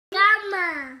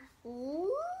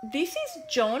This is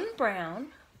John Brown,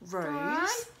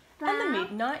 Rose, and the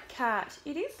Midnight Cat.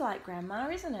 It is like Grandma,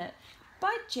 isn't it?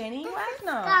 By Jenny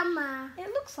Wagner. Grandma.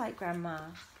 It looks like Grandma.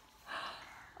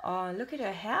 Oh, look at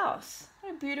her house.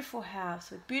 What a beautiful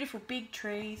house with beautiful big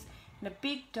trees and a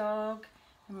big dog.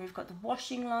 And we've got the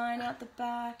washing line out the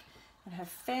back and her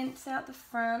fence out the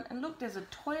front. And look, there's a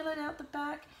toilet out the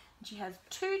back. And she has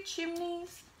 2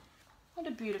 chimneys. What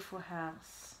a beautiful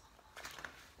house.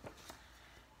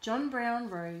 John Brown,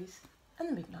 Rose, and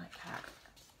the Midnight Cat.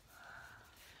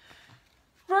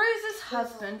 Rose's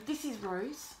husband, this is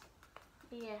Rose.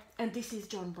 Yeah. And this is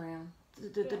John Brown.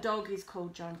 The dog is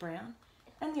called John Brown.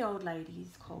 And the old lady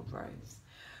is called Rose.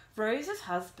 Rose's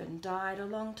husband died a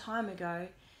long time ago.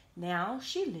 Now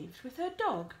she lived with her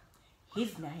dog.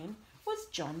 His name was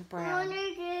John Brown.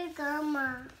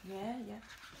 Grandma. Yeah.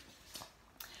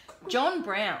 John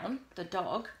Brown, the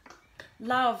dog,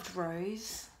 loved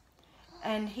Rose.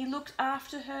 And he looked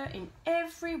after her in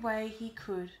every way he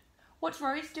could. What's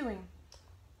Rose doing?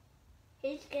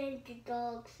 He's giving the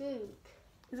dog food.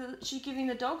 Is she giving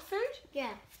the dog food?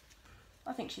 Yeah.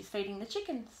 I think she's feeding the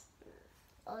chickens.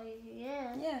 Oh,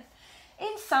 yeah. Yeah.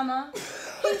 In summer,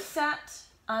 he sat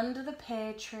under the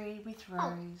pear tree with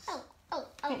Rose.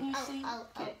 Can you see,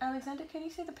 Alexander, can you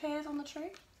see the pears on the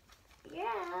tree? Yeah.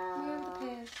 Where are the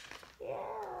pears? Yeah.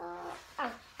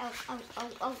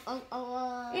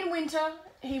 In winter,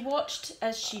 he watched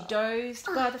as she dozed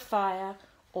by the fire.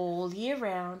 All year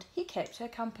round, he kept her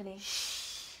company.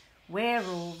 We're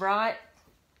all right,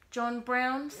 John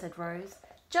Brown, said Rose.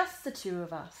 Just the 2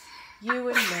 of us, you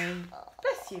and me.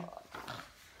 Bless you.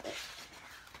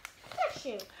 Bless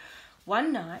you.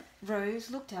 One night,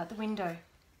 Rose looked out the window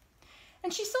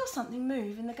and she saw something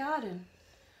move in the garden.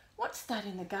 What's that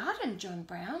in the garden, John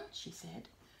Brown? She said.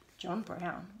 John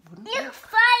Brown wouldn't Look,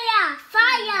 fire!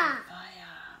 Fire!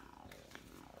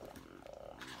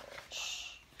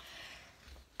 Shh.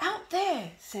 Out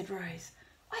there, said Rose.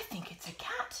 I think it's a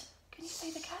cat. Can you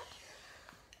see the cat?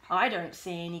 I don't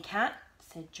see any cat,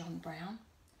 said John Brown.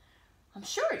 I'm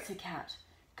sure it's a cat.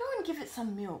 Go and give it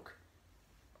some milk.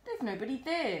 There's nobody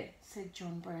there, said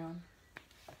John Brown.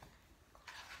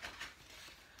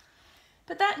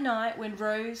 But that night, when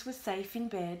Rose was safe in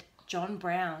bed, John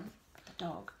Brown, the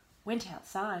dog, went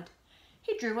outside.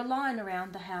 He drew a line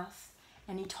around the house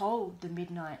and he told the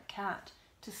Midnight Cat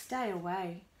to stay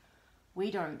away.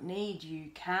 We don't need you,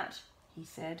 cat, he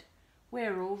said.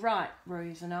 We're all right,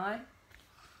 Rose and I.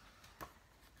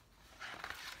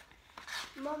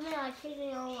 Mommy, I'm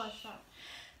taking all myself.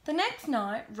 The next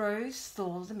night, Rose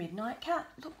saw the Midnight Cat.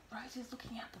 Look, Rose is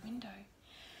looking out the window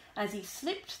as he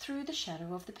slipped through the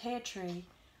shadow of the pear tree.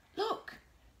 Look,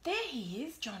 there he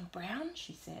is, John Brown,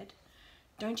 she said.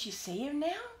 Don't you see him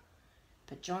now?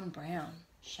 But John Brown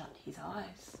shut his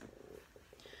eyes.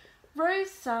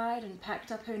 Rose sighed and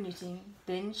packed up her knitting.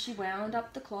 Then she wound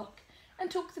up the clock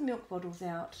and took the milk bottles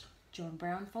out. John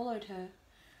Brown followed her.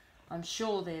 I'm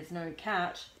sure there's no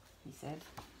cat, he said.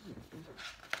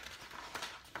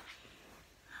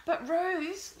 But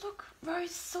Rose, look, Rose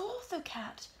saw the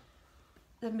cat,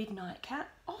 the Midnight Cat,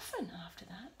 often after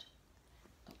that.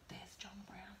 Look, there's John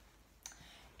Brown.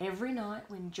 Every night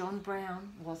when John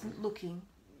Brown wasn't looking,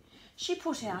 she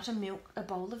put out a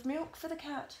bowl of milk for the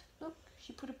cat. Look,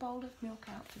 she put a bowl of milk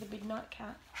out for the Midnight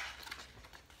Cat.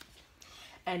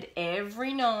 And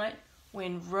every night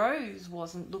when Rose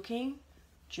wasn't looking,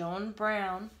 John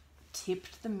Brown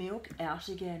tipped the milk out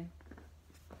again.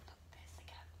 Look, there's the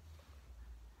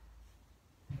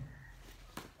cat.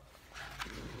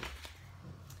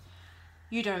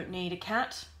 You don't need a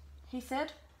cat, he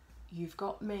said. You've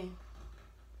got me.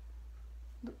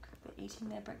 Look, they're eating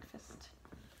their breakfast.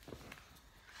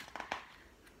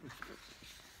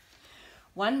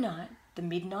 One night, the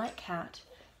Midnight Cat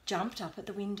jumped up at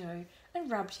the window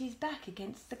and rubbed his back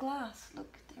against the glass.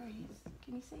 Look, there he is.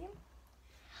 Can you see him?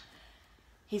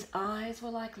 His eyes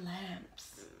were like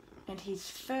lamps, and his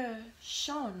fur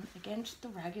shone against the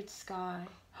ragged sky.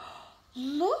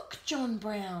 Look, John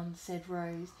Brown, said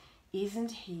Rose.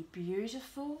 Isn't he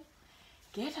beautiful?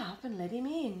 Get up and let him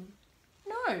in.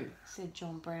 No, said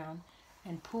John Brown,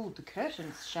 and pulled the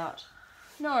curtains shut.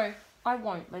 No, I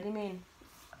won't let him in.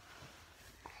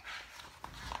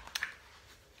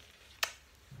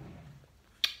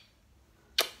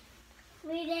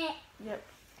 Read it. Yep.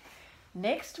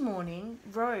 Next morning,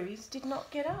 Rose did not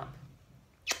get up.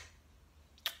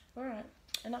 All right,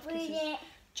 enough kisses. Read it.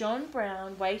 John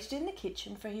Brown waited in the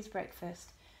kitchen for his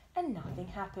breakfast, and nothing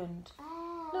happened.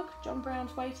 Look, John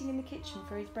Brown's waiting in the kitchen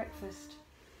for his breakfast.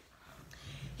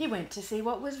 He went to see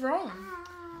what was wrong.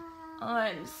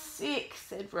 I'm sick,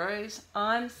 said Rose.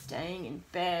 I'm staying in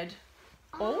bed.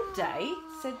 All day,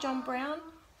 said John Brown.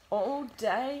 All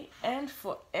day and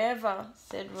forever,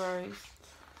 said Rose.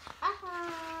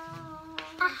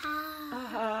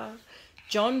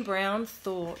 John Brown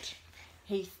thought.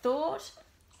 He thought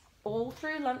all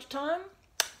through lunchtime,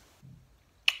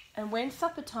 and when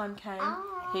supper time came,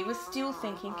 he was still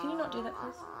thinking. Can you not do that,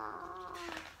 please?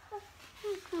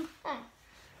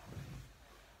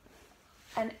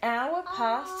 An hour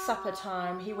past supper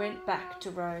time, he went back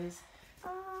to Rose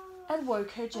and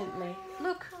woke her gently.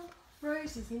 Look,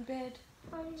 Rose is in bed.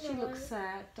 She looks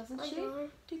sad, doesn't she? Do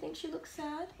you think she looks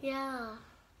sad? Yeah.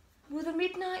 Will the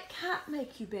midnight cat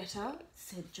make you better?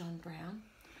 Said John Brown.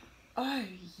 Oh,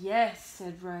 yes,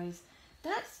 said Rose.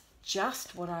 That's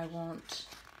just what I want.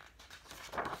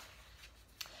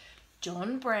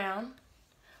 John Brown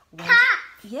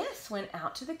went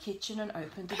out to the kitchen and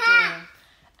opened the door.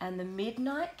 And the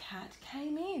midnight cat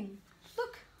came in.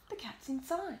 Look, the cat's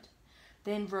inside.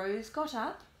 Then Rose got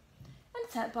up and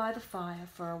sat by the fire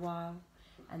for a while.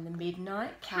 And the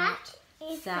midnight cat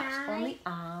sat on the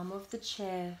arm of the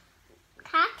chair.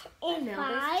 Cat And now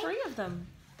there's 3 of them.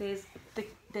 There's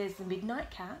the midnight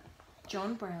cat,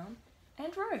 John Brown,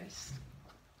 and Rose.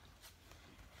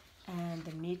 And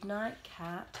the midnight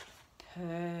cat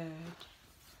purred.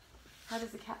 How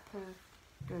does the cat purr?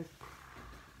 Go.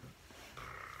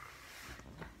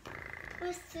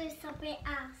 Let's do something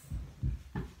else.